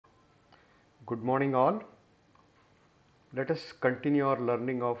Good morning all. Let us continue our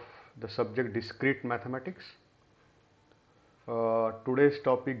learning of the subject discrete mathematics. Today's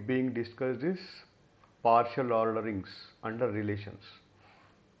topic being discussed is partial orderings under relations.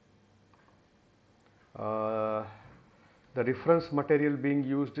 The reference material being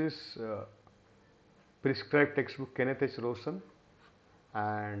used is prescribed textbook Kenneth H. Rosen,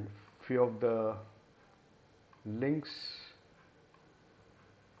 and few of the links,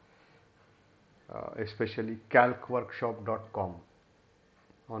 especially calcworkshop.com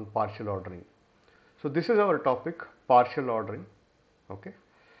on partial ordering. So this is our topic, partial ordering. Okay,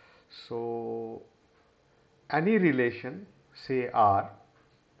 so any relation, say R,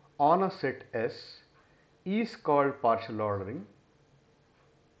 on a set S is called partial ordering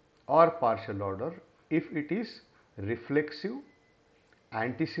or partial order if it is reflexive,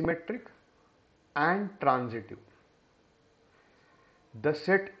 antisymmetric and transitive. The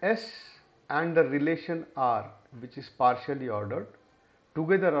set S and the relation R, which is partially ordered,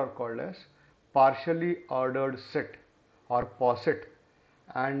 together are called as partially ordered set or POSET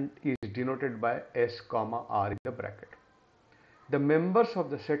and is denoted by S comma R in the bracket. The members of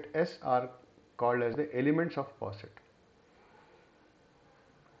the set S are called as the elements of POSET.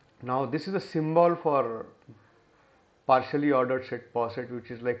 Now this is a symbol for partially ordered set POSET,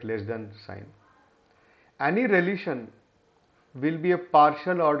 which is like less than sign. Any relation will be a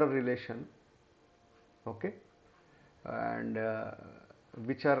partial order relation, okay, and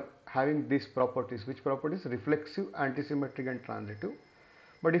which are having these properties. Which properties? Reflexive, antisymmetric and transitive.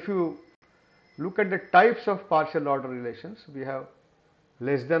 But if you look at the types of partial order relations, we have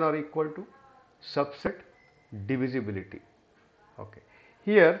less than or equal to, subset, divisibility. Okay.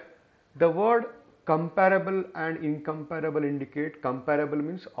 Here the word comparable and incomparable indicate comparable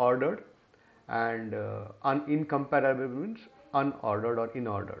means ordered and incomparable means unordered or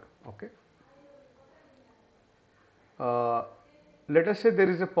inordered. Okay. Let us say there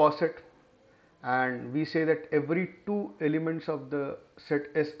is a POSET and we say that every two elements of the set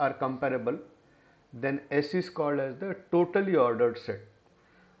S are comparable, then S is called as the totally ordered set.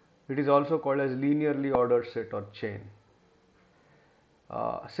 It is also called as linearly ordered set or chain.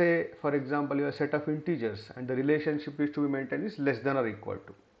 Say for example you have a set of integers and the relationship is to be maintained is less than or equal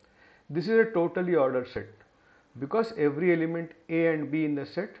to. This is a totally ordered set because every element A and B in the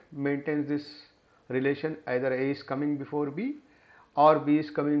set maintains this relation, either A is coming before B or B is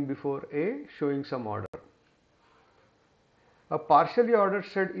coming before A, showing some order. A partially ordered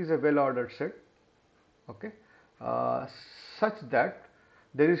set is a well ordered set, okay, such that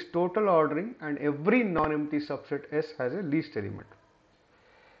there is total ordering and every non-empty subset S has a least element.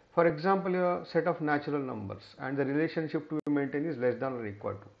 For example, a set of natural numbers and the relationship to be maintained is less than or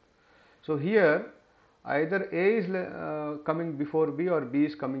equal to. So here either A is coming before B or B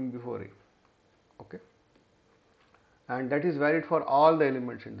is coming before A, okay, and that is valid for all the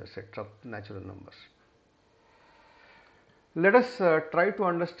elements in the set of natural numbers. Let us try to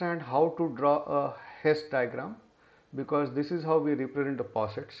understand how to draw a Hess diagram, because this is how we represent the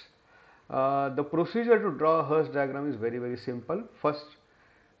POSETs. The procedure to draw a Hess diagram is very simple. First,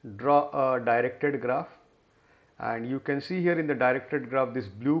 draw a directed graph, and you can see here in the directed graph these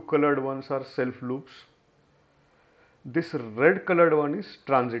blue colored ones are self loops. This red colored one is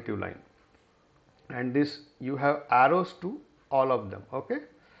transitive line, and this you have arrows to all of them. Okay,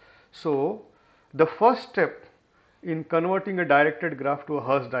 so the first step in converting a directed graph to a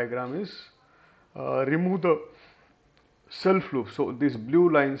Hess diagram is remove the self loop. So these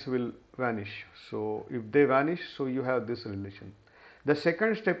blue lines will vanish. So if they vanish, so you have this relation. The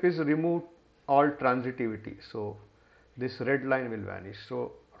second step is remove all transitivity. So this red line will vanish.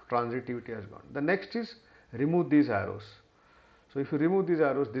 So transitivity has gone. The next is remove these arrows. So if you remove these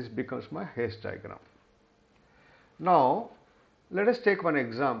arrows, this becomes my Hess diagram. Now let us take one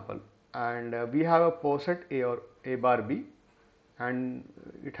example, and we have a POSET A or A bar B, and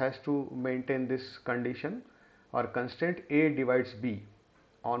it has to maintain this condition or constraint A divides B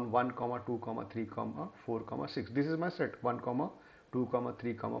on 1, 2, 3, 4, 6. This is my set 1, 2,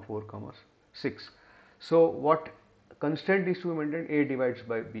 3, 4, 6. So what constraint is to be maintained? A divides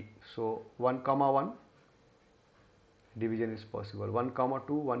by B. So 1, 1 division is possible. 1,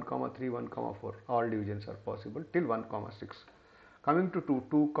 2, 1, 3, 1, 4, all divisions are possible till 1, 6. Coming to 2,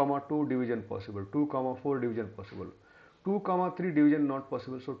 2, division possible. 2, 4 division possible. 2, 3 division not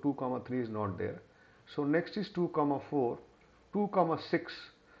possible. So 2, 3 is not there. So next is 2, 4, 2, 6.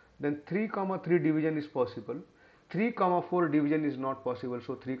 Then 3, 3 division is possible. 3, 4 division is not possible.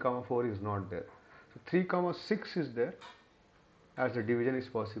 So 3, 4 is not there. So 3, 6 is there as the division is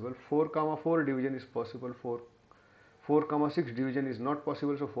possible. 4, 4 division is possible. 4, 4 comma 6 division is not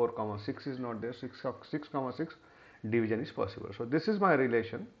possible, so 4 comma 6 is not there. 6 comma 6 division is possible. So this is my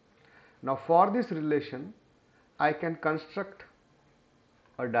relation. Now for this relation I can construct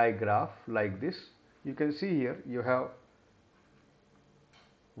a digraph like this. You can see here you have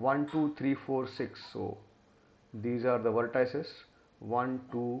 1 2 3 4 6. So these are the vertices 1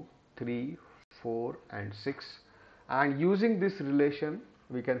 2 3 4 and 6, and using this relation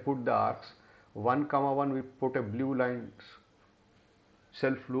we can put the arcs. 1 comma 1 we put a blue line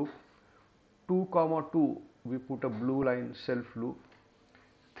self loop, 2 comma 2 we put a blue line self loop,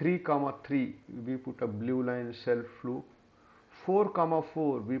 3 comma 3 we put a blue line self loop, 4 comma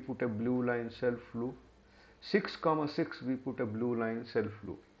 4 we put a blue line self loop, 6 comma 6 we put a blue line self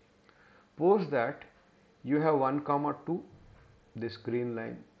loop. Suppose that you have 1 comma 2 this green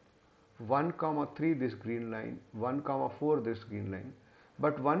line, 1 comma 3 this green line, 1 comma 4 this green line,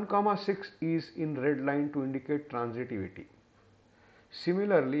 but 1 comma 6 is in red line to indicate transitivity.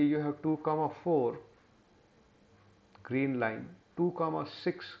 Similarly, you have 2 comma 4 green line, 2 comma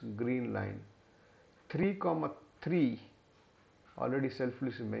 6 green line, 3 comma 3 already self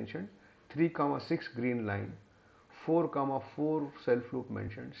loop is mentioned, 3 comma 6 green line, 4 comma 4 self loop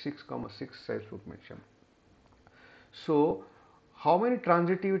mentioned, 6 comma 6 self loop mentioned. So how many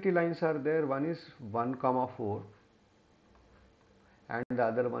transitivity lines are there? One is 1 comma 4 and the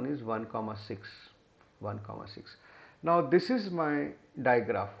other one is 1 comma 6. 1 comma 6. Now this is my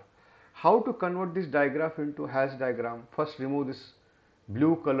digraph. How to convert this digraph into hash diagram? First remove this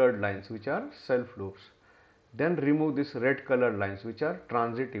blue colored lines which are self loops. Then remove this red colored lines which are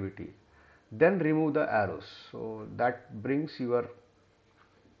transitivity. Then remove the arrows. So that brings your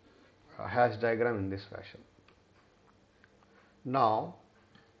hash diagram in this fashion. Now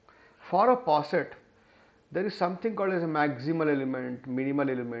for a POSET there is something called as a maximal element, minimal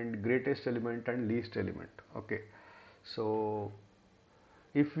element, greatest element and least element. Okay. So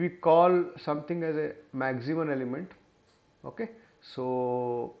if we call something as a maximal element, okay,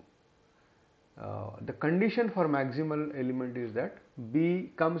 so the condition for maximal element is that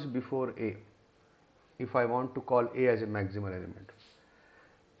B comes before A. If I want to call A as a maximal element,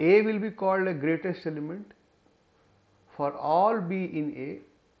 A will be called a greatest element. For all B in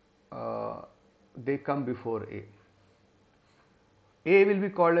A, they come before A. A will be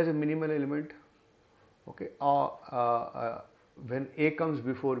called as a minimal element, okay, or when A comes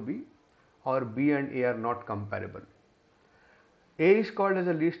before B or B and A are not comparable. A is called as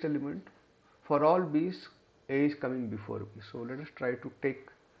a least element. For all B's, A is coming before B. So let us try to take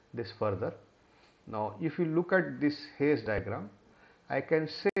this further. Now if you look at this hash diagram, I can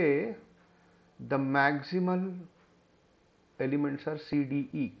say the maximal elements are C, D,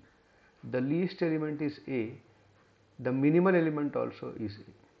 E. The least element is A. The minimal element also is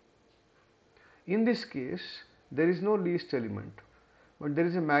A. In this case, there is no least element, but there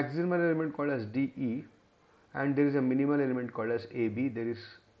is a maximal element called as DE and there is a minimal element called as AB. There is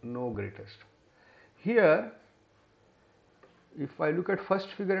no greatest. Here, if I look at first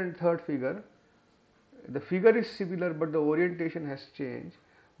figure and third figure, the figure is similar but the orientation has changed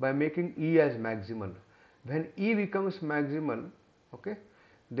by making E as maximal. When E becomes maximal, okay,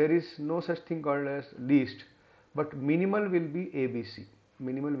 there is no such thing called as least, but minimal will be ABC.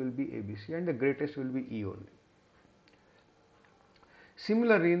 Minimal will be ABC and the greatest will be E only.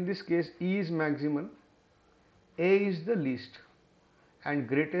 Similarly, in this case, E is maximal, A is the least and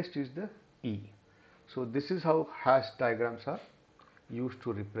greatest is the E. So this is how hash diagrams are used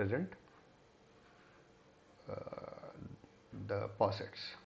to represent the POSETS.